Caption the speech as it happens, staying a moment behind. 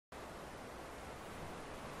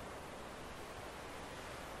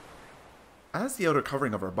As the outer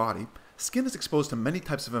covering of our body, skin is exposed to many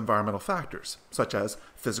types of environmental factors, such as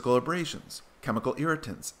physical abrasions, chemical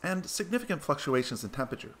irritants, and significant fluctuations in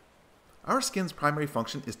temperature. Our skin's primary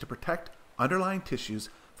function is to protect underlying tissues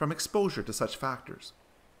from exposure to such factors.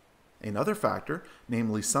 Another factor,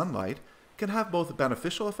 namely sunlight, can have both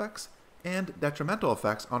beneficial effects and detrimental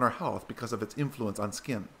effects on our health because of its influence on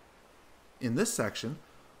skin. In this section,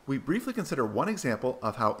 we briefly consider one example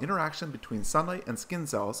of how interaction between sunlight and skin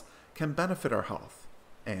cells can benefit our health,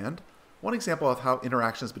 and one example of how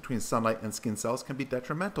interactions between sunlight and skin cells can be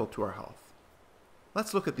detrimental to our health.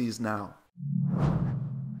 Let's look at these now.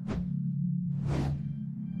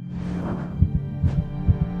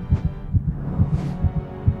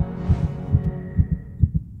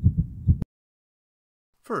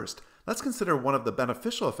 First, let's consider one of the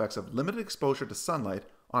beneficial effects of limited exposure to sunlight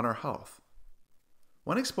on our health.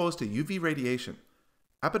 When exposed to UV radiation,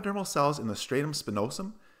 epidermal cells in the stratum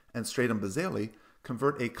spinosum and stratum basale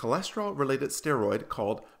convert a cholesterol-related steroid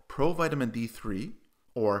called provitamin D3,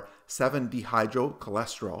 or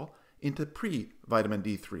 7-dehydrocholesterol, into pre-vitamin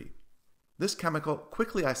D3. This chemical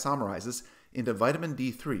quickly isomerizes into vitamin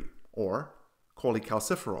D3, or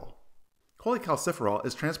cholecalciferol. Cholecalciferol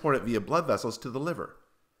is transported via blood vessels to the liver.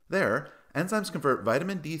 There, enzymes convert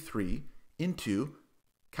vitamin D3 into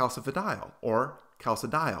calcifidiol, or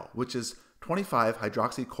calcidiol, which is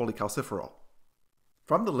 25-hydroxycholecalciferol.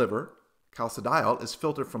 From the liver, calcidiol is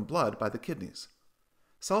filtered from blood by the kidneys.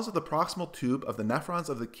 Cells of the proximal tube of the nephrons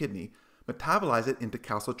of the kidney metabolize it into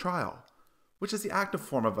calcitriol, which is the active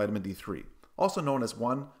form of vitamin D3, also known as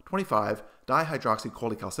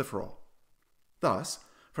 1,25-dihydroxycholecalciferol. Thus,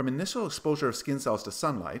 from initial exposure of skin cells to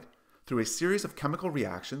sunlight, through a series of chemical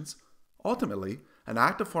reactions, ultimately, an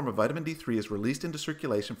active form of vitamin D3 is released into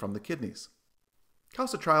circulation from the kidneys.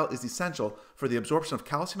 Calcitriol is essential for the absorption of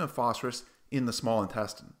calcium and phosphorus in the small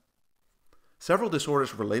intestine. Several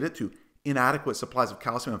disorders related to inadequate supplies of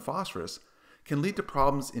calcium and phosphorus can lead to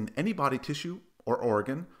problems in any body tissue or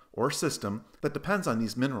organ or system that depends on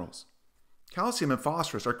these minerals. Calcium and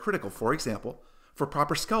phosphorus are critical, for example, for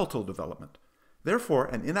proper skeletal development. Therefore,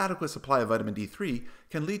 an inadequate supply of vitamin D3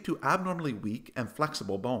 can lead to abnormally weak and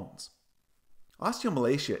flexible bones.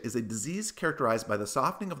 Osteomalacia is a disease characterized by the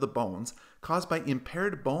softening of the bones caused by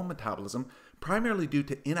impaired bone metabolism, primarily due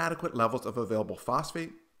to inadequate levels of available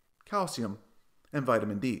phosphate, calcium, and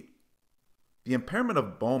vitamin D. The impairment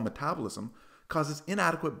of bone metabolism causes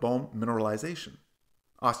inadequate bone mineralization.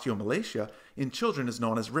 Osteomalacia in children is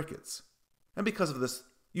known as rickets, and because of this,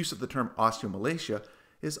 use of the term osteomalacia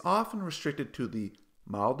is often restricted to the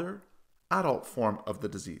milder, adult form of the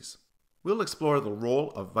disease. We'll explore the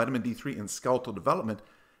role of vitamin D3 in skeletal development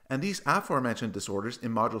and these aforementioned disorders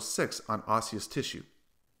in Module 6 on osseous tissue.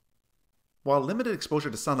 While limited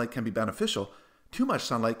exposure to sunlight can be beneficial, too much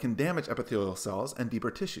sunlight can damage epithelial cells and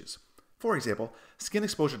deeper tissues. For example, skin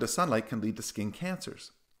exposure to sunlight can lead to skin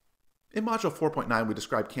cancers. In Module 4.9, we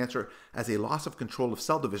describe cancer as a loss of control of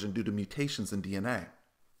cell division due to mutations in DNA.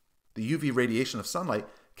 The UV radiation of sunlight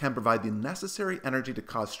can provide the necessary energy to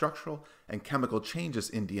cause structural and chemical changes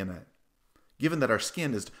in DNA. Given that our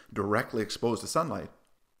skin is directly exposed to sunlight,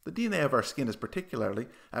 the DNA of our skin is particularly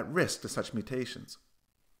at risk to such mutations.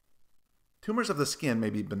 Tumors of the skin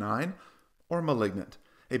may be benign or malignant.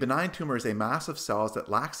 A benign tumor is a mass of cells that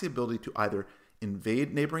lacks the ability to either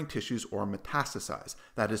invade neighboring tissues or metastasize,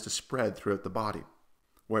 that is, to spread throughout the body,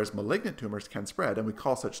 whereas malignant tumors can spread, and we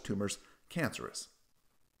call such tumors cancerous.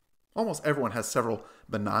 Almost everyone has several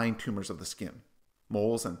benign tumors of the skin.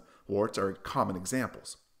 Moles and warts are common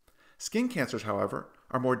examples. Skin cancers, however,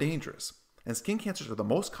 are more dangerous, and skin cancers are the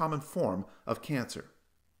most common form of cancer.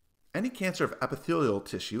 Any cancer of epithelial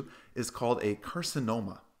tissue is called a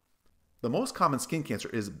carcinoma. The most common skin cancer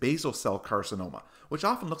is basal cell carcinoma, which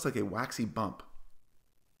often looks like a waxy bump.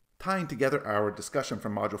 Tying together our discussion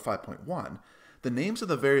from Module 5.1, the names of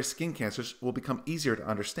the various skin cancers will become easier to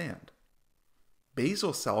understand.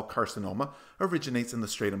 Basal cell carcinoma originates in the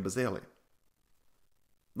stratum basale.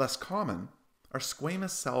 Less common are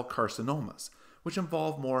squamous cell carcinomas, which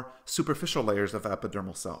involve more superficial layers of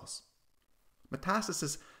epidermal cells.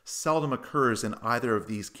 Metastasis seldom occurs in either of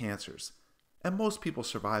these cancers, and most people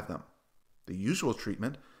survive them. The usual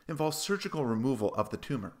treatment involves surgical removal of the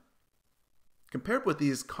tumor. Compared with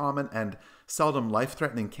these common and seldom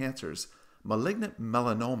life-threatening cancers, malignant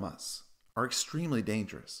melanomas are extremely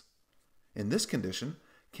dangerous. In this condition,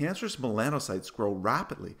 cancerous melanocytes grow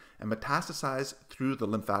rapidly and metastasize through the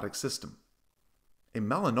lymphatic system. A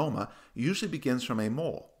melanoma usually begins from a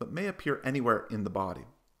mole, but may appear anywhere in the body.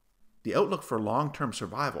 The outlook for long-term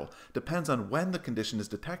survival depends on when the condition is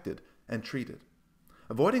detected and treated.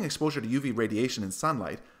 Avoiding exposure to UV radiation in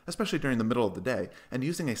sunlight, especially during the middle of the day, and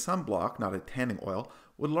using a sunblock, not a tanning oil,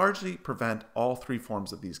 would largely prevent all three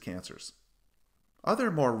forms of these cancers.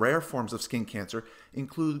 Other more rare forms of skin cancer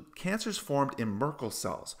include cancers formed in Merkel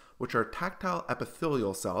cells, which are tactile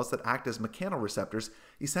epithelial cells that act as mechanoreceptors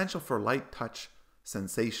essential for light touch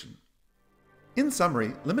sensation. In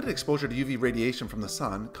summary, limited exposure to UV radiation from the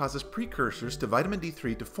sun causes precursors to vitamin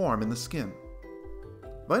D3 to form in the skin.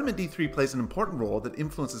 Vitamin D3 plays an important role that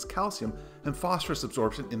influences calcium and phosphorus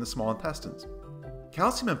absorption in the small intestines.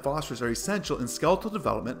 Calcium and phosphorus are essential in skeletal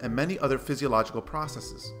development and many other physiological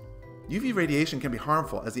processes. UV radiation can be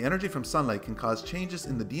harmful as the energy from sunlight can cause changes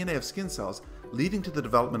in the DNA of skin cells, leading to the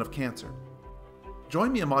development of cancer.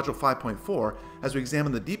 Join me in Module 5.4 as we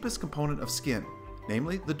examine the deepest component of skin,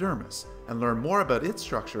 namely the dermis, and learn more about its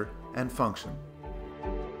structure and function.